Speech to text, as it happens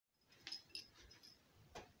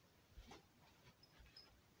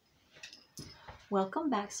Welcome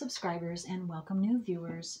back, subscribers, and welcome new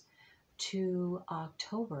viewers to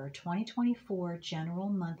October 2024 General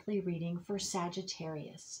Monthly Reading for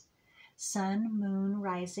Sagittarius. Sun, Moon,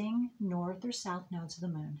 Rising, North or South nodes of the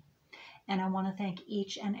Moon. And I want to thank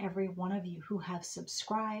each and every one of you who have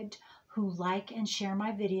subscribed, who like and share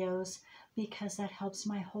my videos, because that helps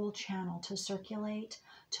my whole channel to circulate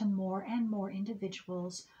to more and more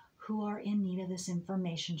individuals who are in need of this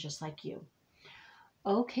information just like you.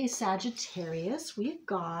 Okay, Sagittarius, we've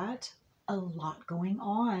got a lot going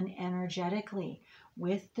on energetically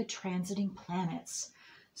with the transiting planets.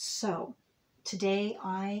 So today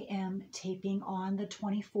I am taping on the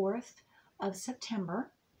 24th of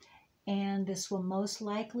September, and this will most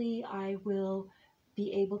likely, I will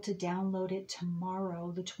be able to download it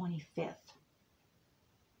tomorrow, the 25th.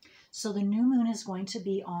 So the new moon is going to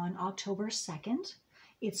be on October 2nd.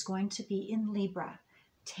 It's going to be in Libra,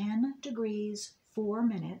 10 degrees 4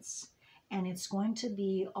 minutes, and it's going to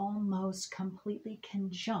be almost completely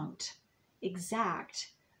conjunct,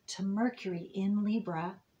 exact to Mercury in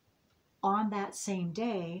Libra. On that same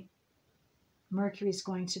day, Mercury is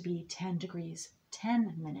going to be 10 degrees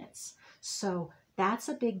 10 minutes. So that's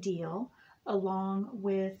a big deal, along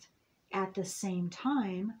with, at the same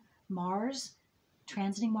time, Mars,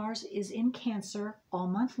 transiting Mars is in Cancer all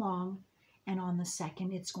month long, and on the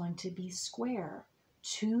 2nd it's going to be square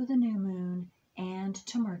to the new moon and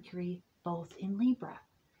to Mercury, both in Libra,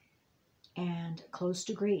 and close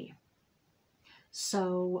degree.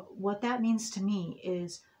 So what that means to me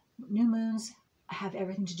is new moons have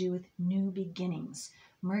everything to do with new beginnings.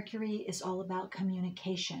 Mercury is all about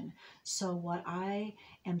communication. So what I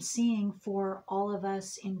am seeing for all of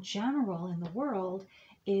us in general in the world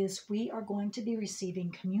is we are going to be receiving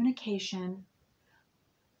communication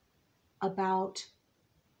about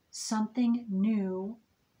something new,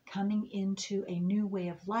 coming into a new way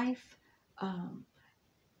of life,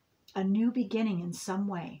 a new beginning in some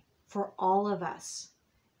way for all of us.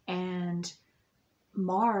 And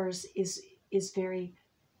Mars is very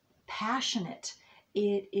passionate.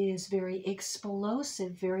 It is very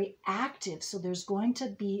explosive, very active. So there's going to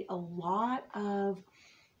be a lot of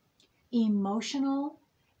emotional,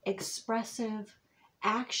 expressive,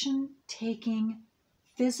 action-taking,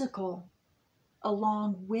 physical,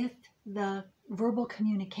 along with the verbal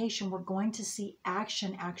communication. We're going to see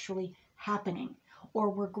action actually happening, or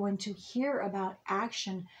we're going to hear about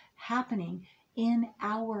action happening in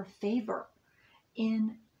our favor,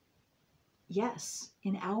 in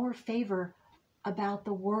our favor about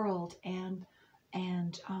the world, and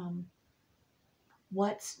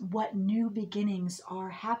what new beginnings are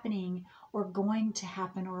happening or going to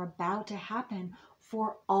happen or about to happen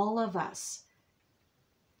for all of us.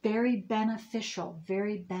 Very beneficial,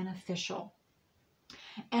 very beneficial.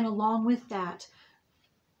 And along with that,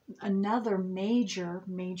 another major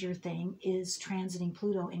thing is transiting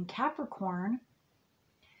Pluto in Capricorn,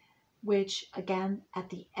 which again, at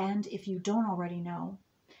the end, if you don't already know,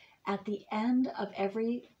 at the end of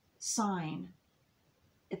every sign,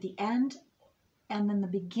 at the end and then the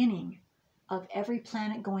beginning of every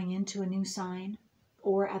planet going into a new sign,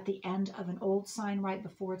 or at the end of an old sign right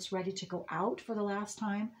before it's ready to go out for the last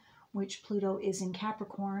time, which Pluto is in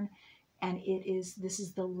Capricorn, and this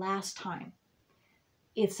is the last time.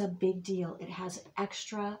 It's a big deal. It has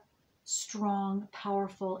extra strong,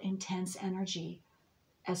 powerful, intense energy.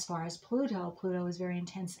 As far as Pluto is very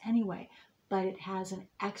intense anyway, but it has an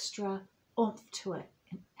extra oomph to it,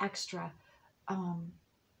 an extra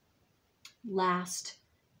last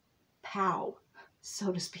pow,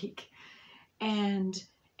 so to speak. And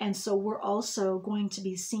so we're also going to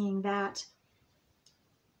be seeing that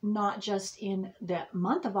not just in the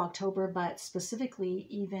month of October, but specifically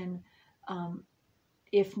even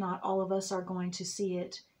if not all of us are going to see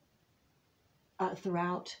it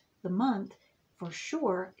throughout the month, for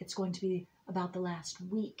sure it's going to be about the last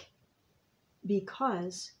week,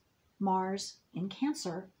 because Mars in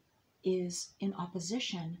Cancer is in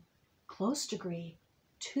opposition, close degree,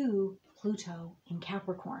 to Pluto in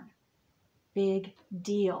Capricorn. Big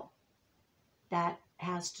deal. That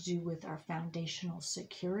has to do with our foundational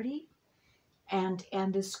security. And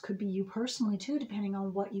this could be you personally too, depending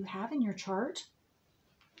on what you have in your chart.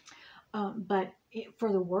 But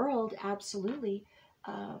for the world, absolutely,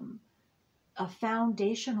 a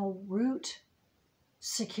foundational root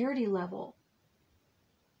security level,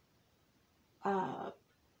 a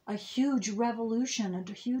huge revolution,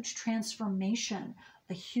 a huge transformation,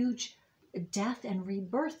 a huge death and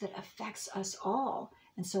rebirth that affects us all.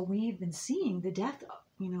 And so we've been seeing the death,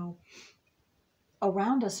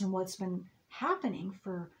 around us and what's been happening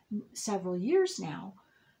for several years now.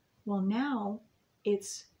 Well, now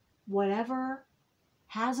it's whatever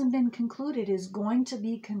hasn't been concluded is going to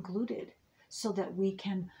be concluded, so that we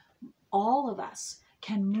can, all of us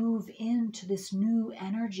can move into this new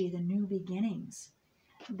energy, the new beginnings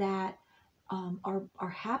that are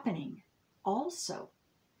happening also.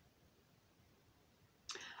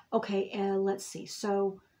 Okay, let's see.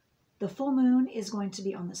 So the full moon is going to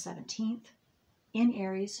be on the 17th in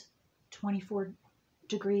Aries, 24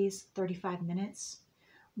 degrees, 35 minutes.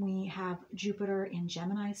 We have Jupiter in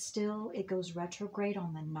Gemini still. It goes retrograde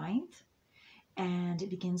on the 9th, and it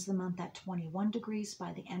begins the month at 21 degrees.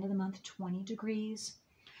 By the end of the month, 20 degrees.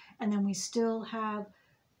 And then we still have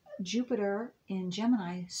Jupiter in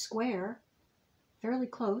Gemini square, fairly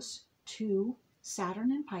close to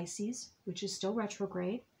Saturn in Pisces, which is still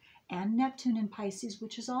retrograde, and Neptune in Pisces,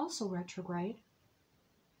 which is also retrograde.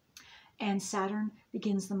 And Saturn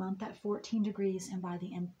begins the month at 14 degrees, and by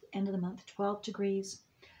the end of the month, 12 degrees.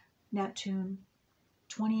 Neptune,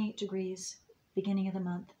 28 degrees, beginning of the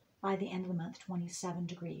month. By the end of the month, 27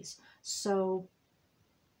 degrees. So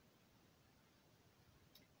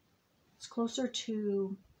it's closer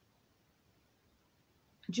to,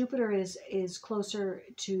 Jupiter is closer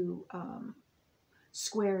to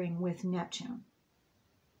squaring with Neptune.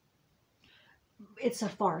 It's a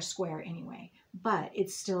far square anyway, but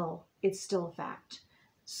it's still a fact.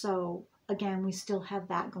 So again, we still have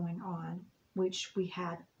that going on, which we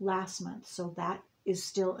had last month. So that is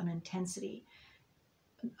still an intensity,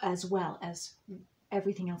 as well as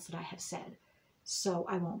everything else that I have said. So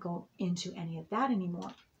I won't go into any of that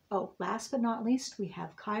anymore. Oh, last but not least, we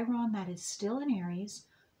have Chiron that is still in Aries,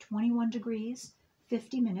 21 degrees,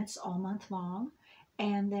 50 minutes all month long.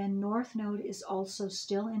 And then North Node is also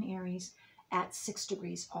still in Aries at 6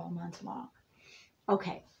 degrees all month long.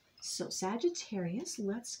 Okay, so Sagittarius,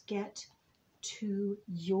 let's get to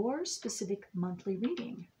your specific monthly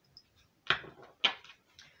reading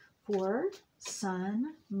for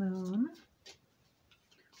Sun, Moon,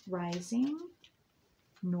 Rising,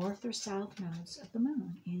 North or South nodes of the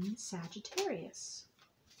Moon in Sagittarius.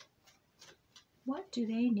 What do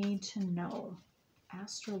they need to know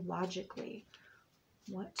astrologically?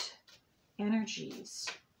 What energies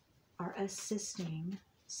are assisting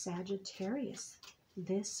Sagittarius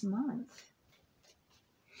this month?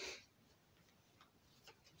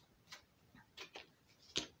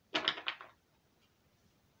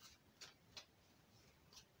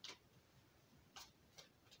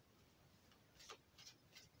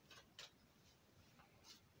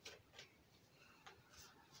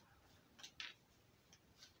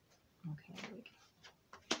 Okay, we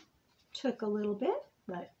took a little bit,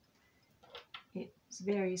 but it's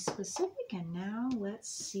very specific, and now let's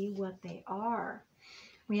see what they are.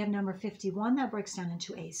 We have number 51 that breaks down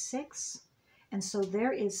into a 6, and so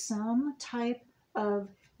there is some type of,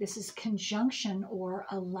 this is conjunction or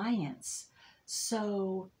alliance.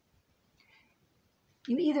 So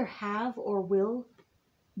you either have or will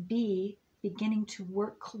be beginning to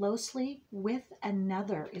work closely with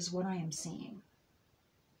another, is what I am seeing.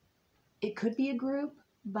 It could be a group,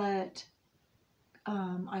 but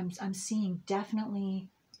I'm seeing definitely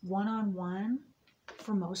one-on-one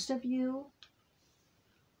for most of you.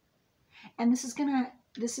 And this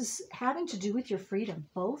is having to do with your freedom,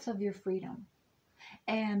 both of your freedom.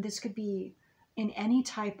 And this could be in any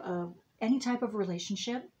type of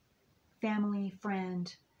relationship, family,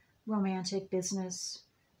 friend, romantic, business,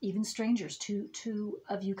 even strangers, two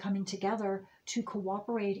of you coming together to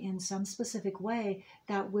cooperate in some specific way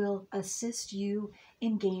that will assist you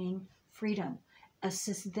in gaining freedom,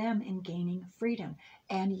 assist them in gaining freedom.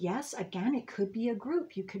 And yes, again, it could be a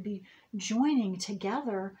group. You could be joining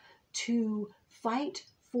together to fight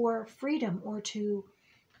for freedom, or to,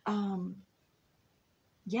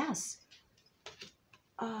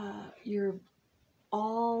 you're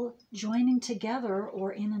all joining together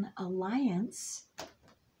or in an alliance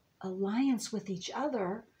with each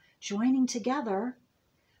other, joining together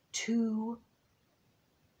to,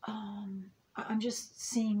 I'm just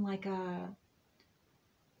seeing like a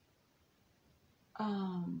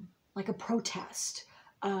protest,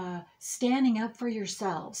 standing up for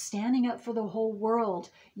yourselves, standing up for the whole world,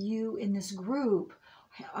 you in this group,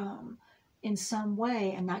 in some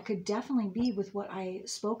way. And that could definitely be with what I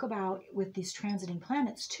spoke about with these transiting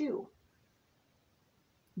planets too.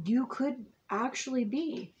 You could actually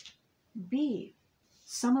be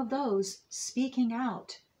some of those speaking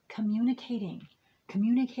out, communicating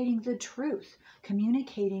the truth,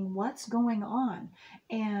 communicating what's going on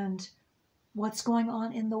and what's going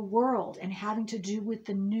on in the world, and having to do with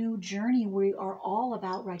the new journey we are all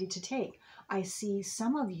about ready to take. I see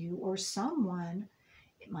some of you, or someone,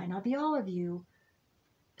 it might not be all of you,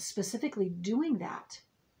 specifically doing that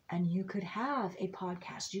And you could have a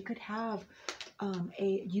podcast, you could have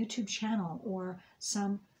a YouTube channel or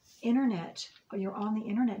some internet, or you're on the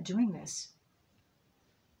internet doing this.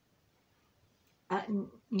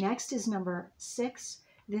 Next is number 6.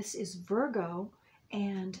 This is Virgo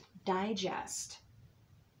and digest.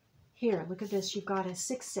 Here, look at this. You've got a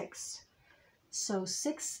 6-6. So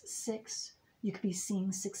 6-6, you could be seeing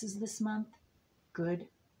 6s this month. Good.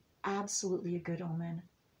 Absolutely a good omen.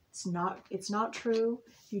 It's not true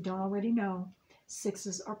if you don't already know.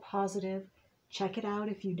 6s are positive. Check it out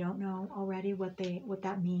if you don't know already what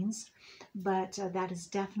that means. But that is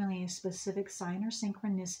definitely a specific sign or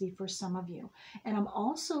synchronicity for some of you. And I'm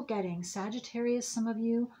also getting Sagittarius, some of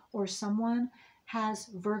you, or someone has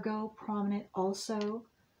Virgo prominent also,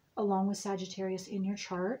 along with Sagittarius in your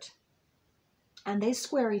chart. And they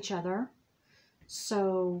square each other.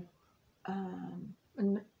 So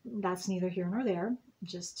that's neither here nor there.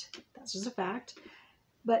 That's just a fact.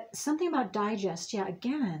 But something about digest, yeah,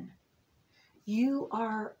 again, you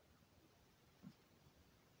are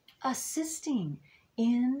assisting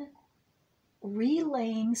in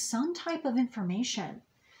relaying some type of information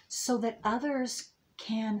so that others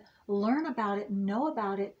can learn about it, know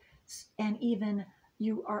about it, and even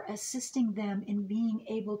you are assisting them in being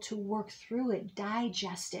able to work through it,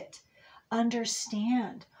 digest it,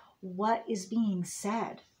 understand what is being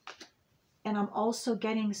said. And I'm also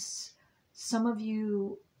getting some of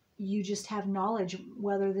you, you just have knowledge,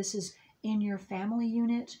 whether this is in your family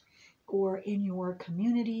unit or in your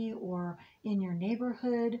community or in your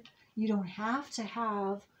neighborhood. You don't have to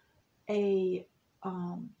have an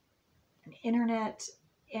internet,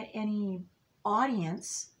 any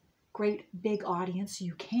audience, great big audience.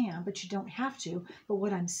 You can, but you don't have to. But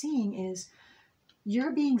what I'm seeing is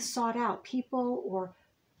you're being sought out. People or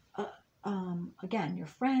again, your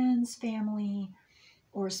friends, family,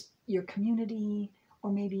 or your community,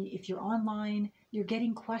 or maybe if you're online, you're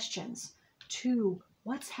getting questions to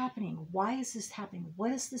what's happening? Why is this happening?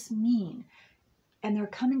 What does this mean? And they're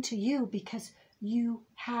coming to you because you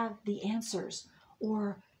have the answers,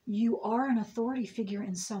 or you are an authority figure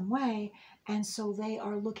in some way, and so they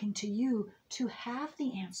are looking to you to have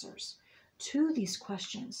the answers to these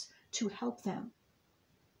questions to help them.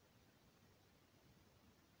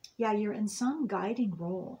 Yeah, you're in some guiding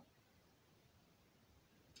role,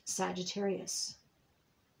 Sagittarius.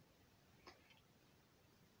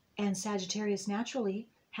 And Sagittarius naturally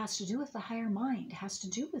has to do with the higher mind, has to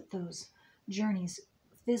do with those journeys,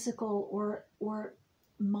 physical or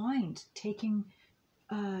mind, taking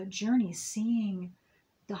journeys, seeing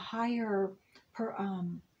the higher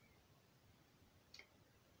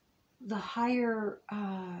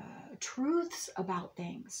truths about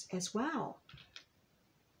things as well.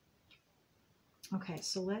 Okay,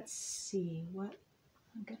 so let's see what,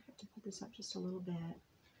 I'm going to have to put this up just a little bit.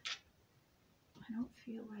 I don't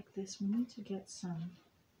feel like this. We need to get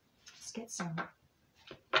let's get some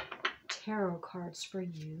tarot cards for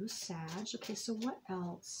you, Sag. Okay, so what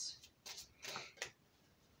else?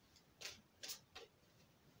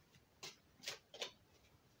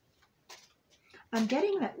 I'm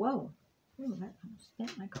getting that, whoa, ooh, that almost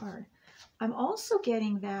bent my card. I'm also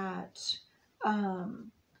getting that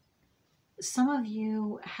some of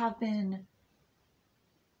you have been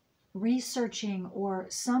researching or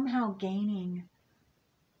somehow gaining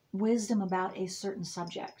wisdom about a certain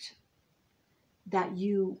subject that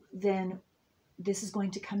you then, this is going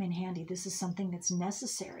to come in handy. This is something that's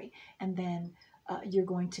necessary. And then you're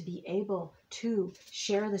going to be able to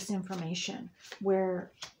share this information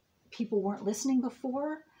where people weren't listening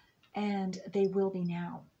before, and they will be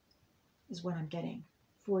now, is what I'm getting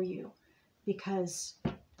for you because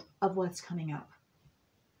of what's coming up,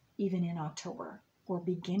 even in October or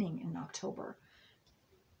beginning in October.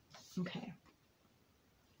 Okay.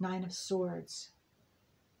 9 of Swords.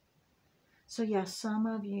 So yes, some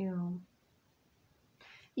of you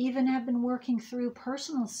even have been working through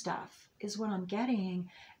personal stuff is what I'm getting.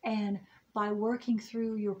 And by working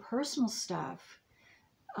through your personal stuff,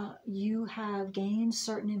 you have gained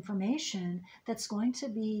certain information that's going to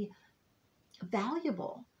be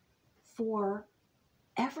valuable for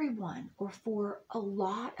everyone or for a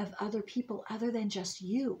lot of other people other than just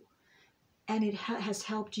you. And it has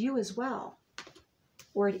helped you as well,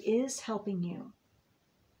 or it is helping you.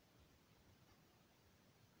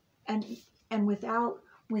 And without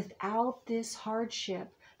this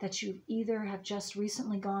hardship that you either have just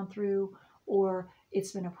recently gone through, or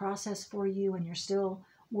it's been a process for you and you're still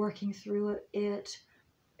working through it,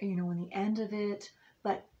 you know, in the end of it.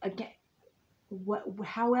 But again,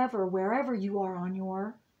 however, wherever you are on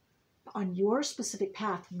your specific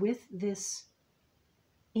path with this,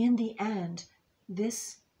 in the end,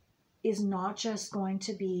 this is not just going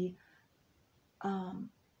to be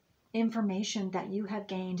information that you have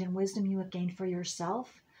gained and wisdom you have gained for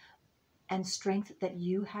yourself and strength that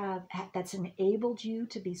you have, that's enabled you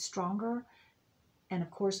to be stronger and, of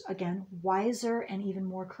course, again, wiser and even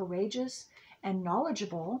more courageous and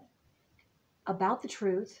knowledgeable about the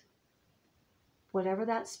truth, whatever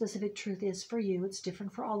that specific truth is for you. It's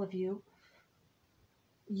different for all of you.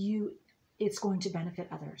 It's going to benefit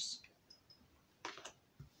others.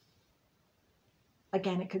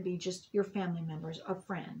 Again, it could be just your family members, a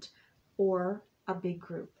friend, or a big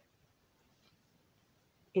group.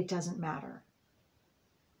 It doesn't matter.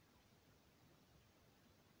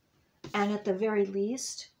 And at the very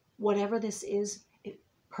least, whatever this is,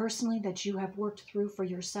 personally that you have worked through for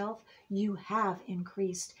yourself, you have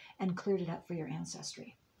increased and cleared it up for your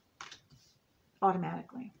ancestry.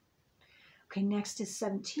 Automatically. Okay, next is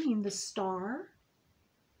 17, the star.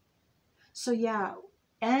 So yeah,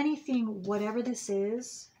 anything, whatever this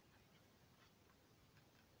is,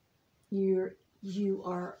 you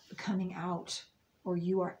are coming out, or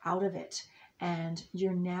you are out of it, and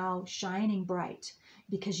you're now shining bright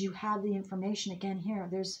because you have the information. Again, here,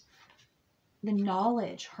 there's the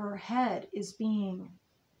knowledge. Her head is being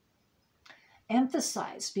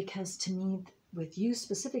emphasized because, to me, with you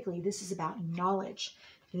specifically, this is about knowledge.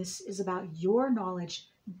 This is about your knowledge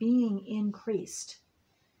being increased.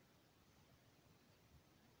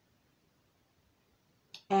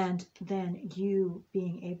 And then you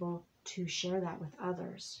being able to share that with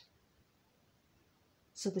others.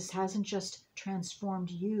 So this hasn't just transformed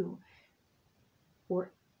you,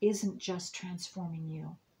 or isn't just transforming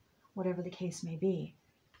you, whatever the case may be.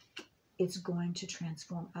 It's going to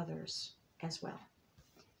transform others as well.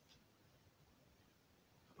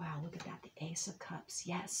 Wow, look at that, the Ace of Cups.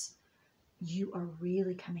 Yes, you are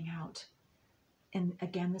really coming out. And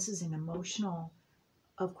again, this is an emotional,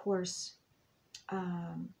 of course,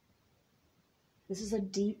 this is a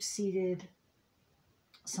deep-seated,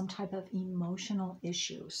 some type of emotional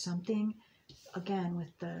issue. Something, again,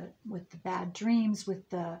 with the bad dreams, with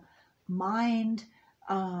the mind.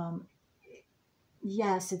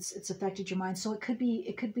 Yes, it's affected your mind. So it could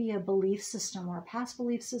be a belief system or a past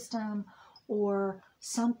belief system or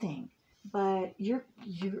something. But you're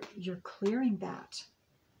clearing that.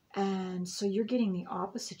 And so you're getting the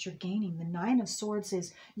opposite. You're gaining. The Nine of Swords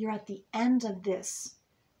is you're at the end of this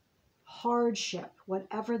hardship,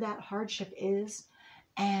 whatever that hardship is,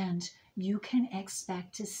 and you can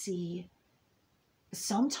expect to see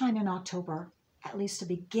sometime in October, at least a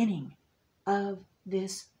beginning of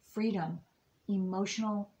this freedom,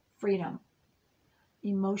 emotional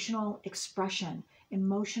expression,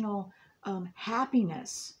 emotional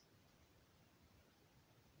happiness,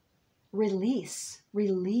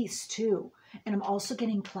 release too. And I'm also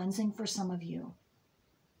getting cleansing for some of you.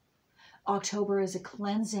 October is a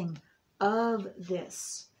cleansing of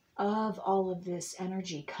this, of all of this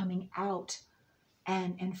energy coming out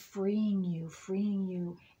and freeing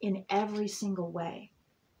you in every single way.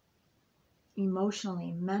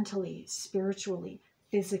 Emotionally, mentally, spiritually,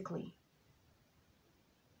 physically.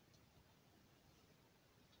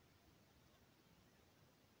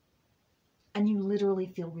 And you literally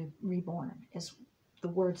feel reborn, is the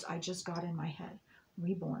words I just got in my head.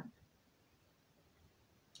 Reborn.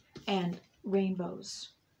 And rainbows.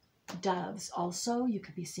 Doves. Also, you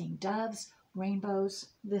could be seeing doves, rainbows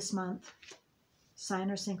this month.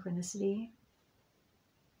 Sign or synchronicity.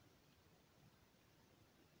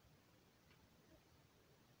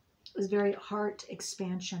 It was very heart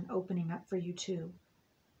expansion opening up for you too.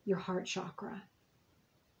 Your heart chakra.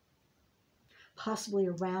 Possibly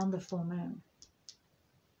around the full moon.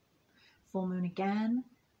 Full moon again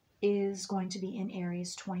is going to be in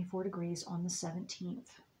Aries, 24 degrees on the 17th.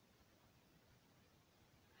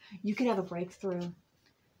 You could have a breakthrough.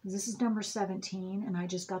 This is number 17, and I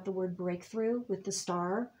just got the word breakthrough with the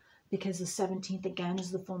star because the 17th again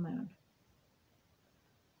is the full moon.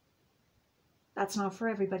 That's not for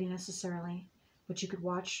everybody necessarily, but you could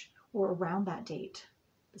watch or around that date,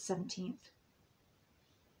 the 17th.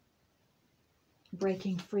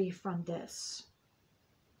 Breaking free from this,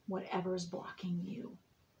 whatever's blocking you,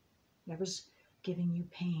 whatever's giving you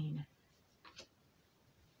pain.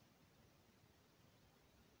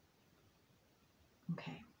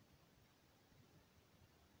 Okay.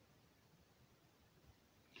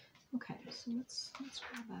 Okay, so let's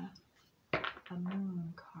grab a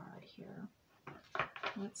moon card here.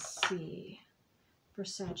 Let's see. For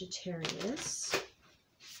Sagittarius.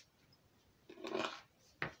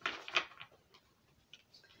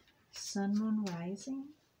 Sun, moon, rising,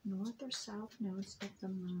 north or south nodes of the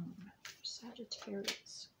moon. For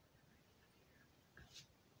Sagittarius.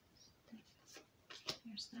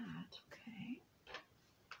 there's that. Okay.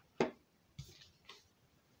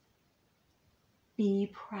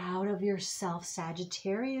 Be proud of yourself,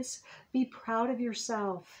 Sagittarius. Be proud of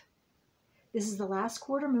yourself. This is the last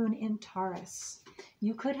quarter moon in Taurus.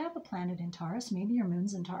 You could have a planet in Taurus. Maybe your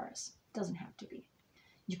moon's in Taurus. Doesn't have to be.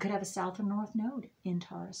 You could have a south or north node in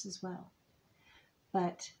Taurus as well.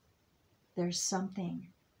 But there's something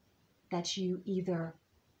that you either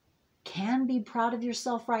can be proud of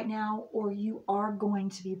yourself right now, or you are going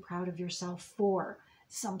to be proud of yourself for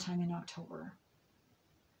sometime in October.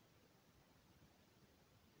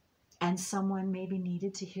 And someone maybe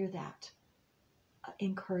needed to hear that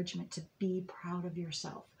encouragement to be proud of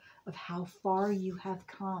yourself, of how far you have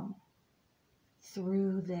come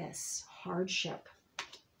through this hardship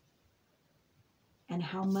and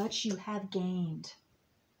how much you have gained.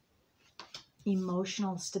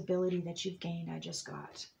 Emotional stability that you've gained, I just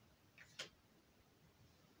got.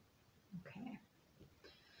 Okay.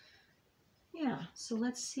 Yeah, so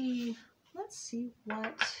let's see what,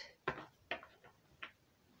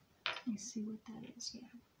 let me see what that is.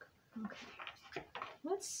 Yeah. Okay.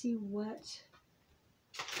 Let's see what,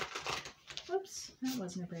 oops, that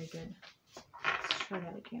wasn't very good. Let's try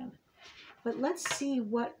that again. But let's see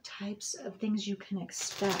what types of things you can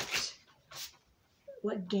expect.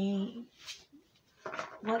 What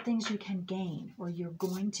things you can gain or you're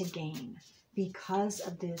going to gain because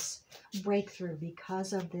of this breakthrough,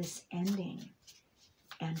 because of this ending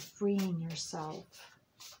and freeing yourself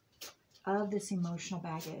of this emotional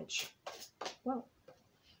baggage. Whoa.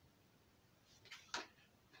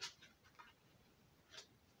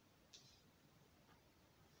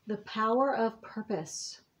 The power of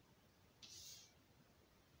purpose.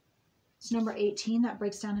 It's number 18. That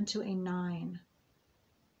breaks down into a 9.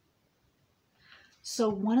 So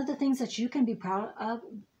one of the things that you can be proud of,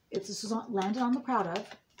 if this is landed on the proud of,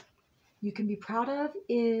 you can be proud of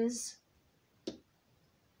is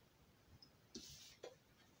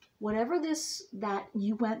whatever this that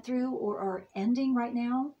you went through or are ending right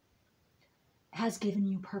now has given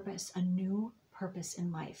you purpose, a new purpose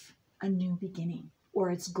in life, a new beginning,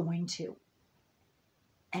 or it's going to.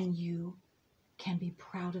 And you can be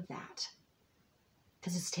proud of that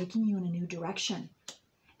because it's taking you in a new direction.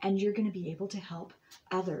 And you're going to be able to help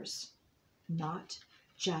others. Not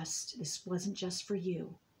just, this wasn't just for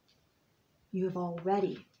you. You have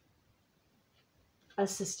already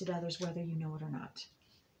assisted others, whether you know it or not.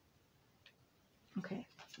 Okay.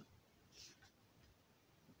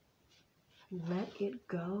 Let it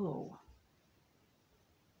go.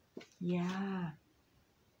 Yeah.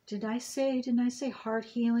 Didn't I say heart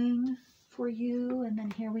healing for you? And then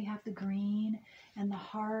here we have the green and the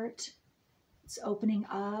heart. It's opening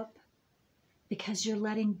up because you're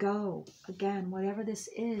letting go. Again, whatever this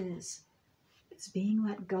is, it's being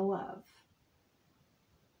let go of.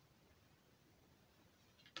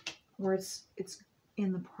 Or it's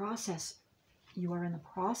in the process. You are in the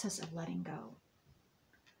process of letting go.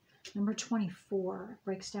 Number 24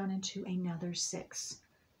 breaks down into another 6.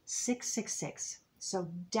 666. So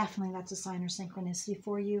definitely that's a sign or synchronicity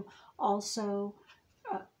for you. Also,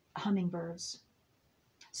 hummingbirds.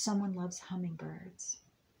 Someone loves hummingbirds.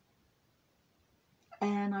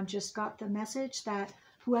 And I've just got the message that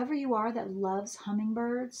whoever you are that loves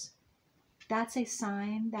hummingbirds, that's a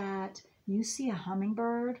sign that you see a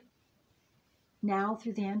hummingbird now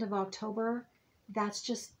through the end of October. That's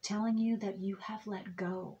just telling you that you have let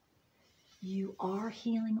go. You are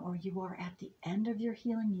healing, or you are at the end of your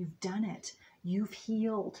healing. You've done it. You've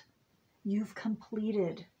healed. You've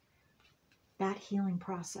completed that healing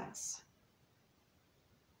process.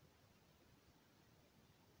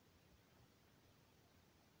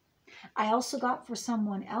 I also got for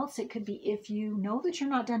someone else, it could be if you know that you're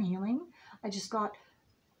not done healing. I just got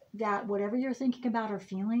that whatever you're thinking about or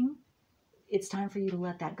feeling, it's time for you to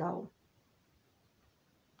let that go.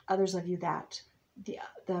 Others of you that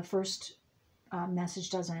the first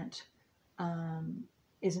message isn't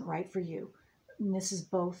right for you. And this is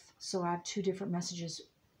both, so I have 2 different messages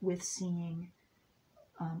with seeing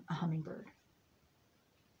a hummingbird.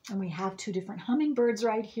 And we have 2 different hummingbirds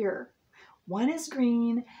right here. One is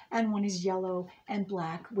green and one is yellow and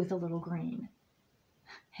black with a little green.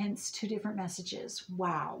 Hence 2 different messages.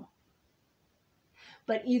 Wow.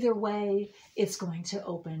 But either way, it's going to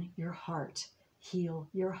open your heart, heal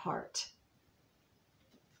your heart.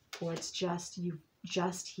 Or it's just, you've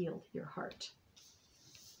just healed your heart.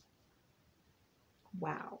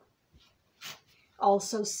 Wow.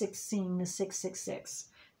 Also seeing the 666.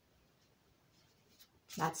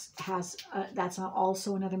 That's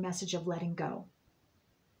also another message of letting go.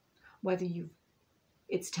 Whether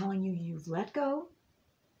it's telling you you've let go,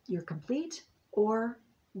 you're complete, or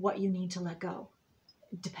what you need to let go,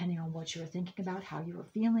 depending on what you were thinking about, how you were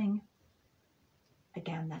feeling.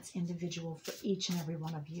 Again, that's individual for each and every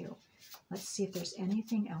one of you. Let's see if there's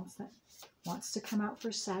anything else that wants to come out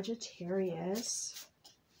for Sagittarius,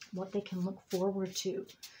 what they can look forward to.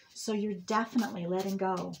 So you're definitely letting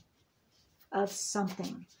go of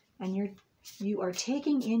something, and you are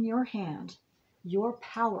taking in your hand your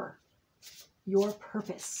power, your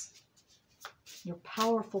purpose, your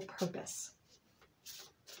powerful purpose.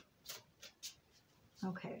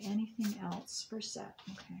 Okay, anything else for Sag?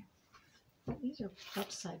 Okay. These are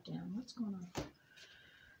upside down. What's going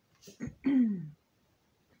on?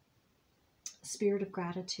 Spirit of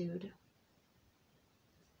gratitude.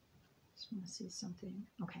 Just want to see something.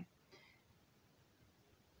 Okay.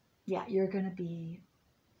 Yeah, you're going to be,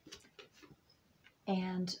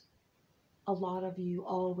 and a lot of you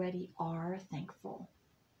already are thankful.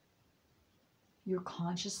 You're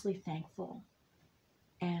consciously thankful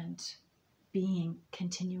and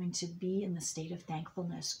continuing to be in the state of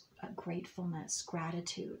thankfulness, gratefulness,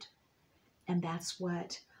 gratitude. And that's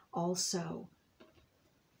what also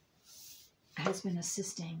has been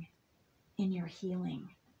assisting in your healing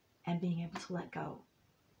and being able to let go,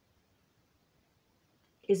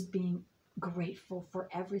 is being grateful for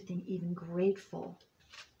everything, even grateful.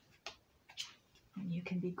 And you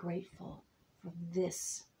can be grateful for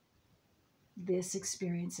this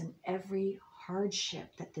experience and every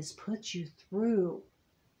hardship that this puts you through.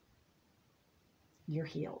 You're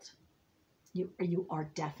healed. You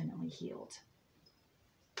are definitely healed.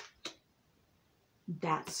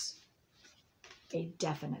 That's a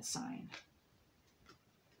definite sign.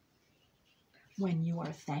 When you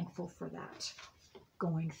are thankful for that,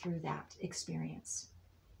 going through that experience,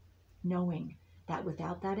 knowing that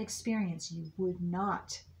without that experience, you would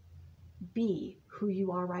not be who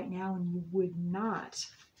you are right now, and you would not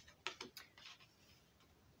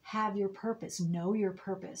have your purpose, know your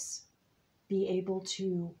purpose, be able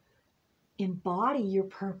to embody your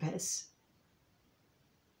purpose,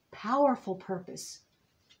 powerful purpose,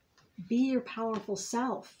 be your powerful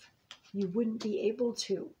self. You wouldn't be able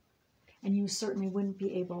to, and you certainly wouldn't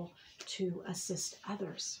be able to assist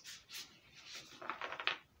others.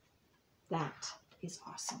 That is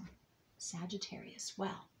awesome. Sagittarius.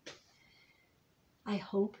 Well, I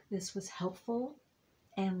hope this was helpful,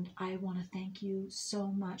 and I want to thank you so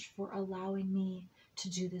much for allowing me to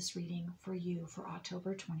do this reading for you for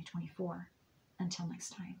October 2024. Until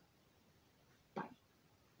next time.